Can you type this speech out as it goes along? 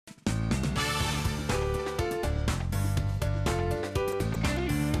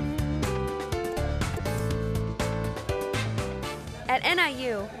At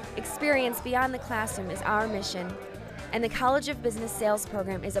NIU, experience beyond the classroom is our mission, and the College of Business Sales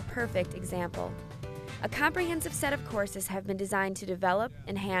program is a perfect example. A comprehensive set of courses have been designed to develop,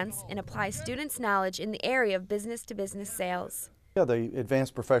 enhance, and apply students' knowledge in the area of business-to-business sales. Yeah, the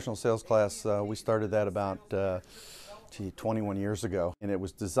Advanced Professional Sales class, we started that about 21 years ago, and it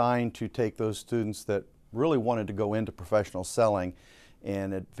was designed to take those students that really wanted to go into professional selling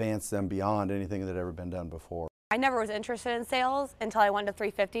and advance them beyond anything that had ever been done before. I never was interested in sales until I went to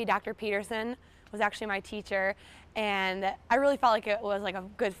 350. Dr. Peterson was actually my teacher, and I really felt like it was like a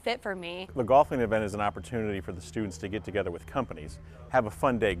good fit for me. The golfing event is an opportunity for the students to get together with companies, have a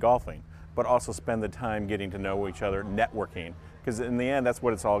fun day golfing, but also spend the time getting to know each other, networking, because in the end that's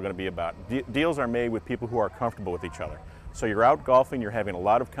what it's all going to be about. Deals are made with people who are comfortable with each other. So you're out golfing, you're having a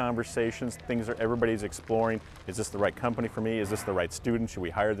lot of conversations, everybody's exploring, is this the right company for me, is this the right student, should we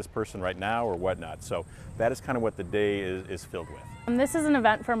hire this person right now or whatnot. So that is kind of what the day is filled with. This is an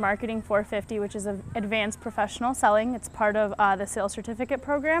event for Marketing 450, which is Advanced Professional Selling. It's part of the Sales Certificate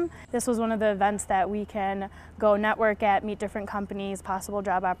program. This was one of the events that we can go network at, meet different companies, possible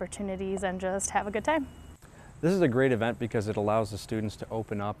job opportunities, and just have a good time. This is a great event because it allows the students to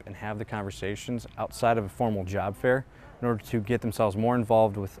open up and have the conversations outside of a formal job fair in order to get themselves more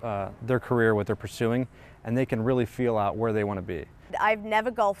involved with their career, what they're pursuing, and they can really feel out where they want to be. I've never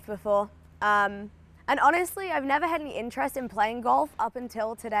golfed before, and honestly, I've never had any interest in playing golf up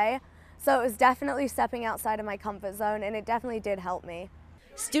until today, so it was definitely stepping outside of my comfort zone, and it definitely did help me.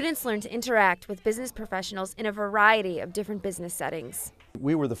 Students learn to interact with business professionals in a variety of different business settings.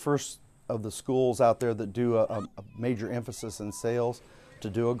 We were the first of the schools out there that do a major emphasis in sales to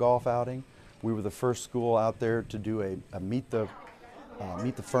do a golf outing. We were the first school out there to do a meet the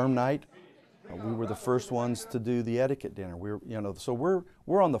firm night. We were the first ones to do the etiquette dinner. So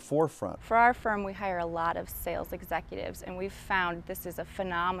we're on the forefront. For our firm, we hire a lot of sales executives, and we've found this is a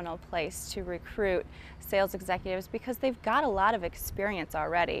phenomenal place to recruit sales executives because they've got a lot of experience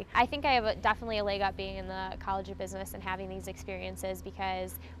already. I think I have definitely a leg up being in the College of Business and having these experiences,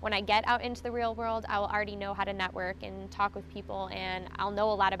 because when I get out into the real world, I will already know how to network and talk with people, and I'll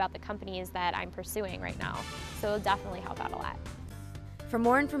know a lot about the companies that I'm pursuing right now. So it'll definitely help out a lot. For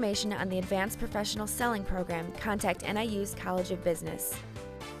more information on the Advanced Professional Selling program, contact NIU's College of Business.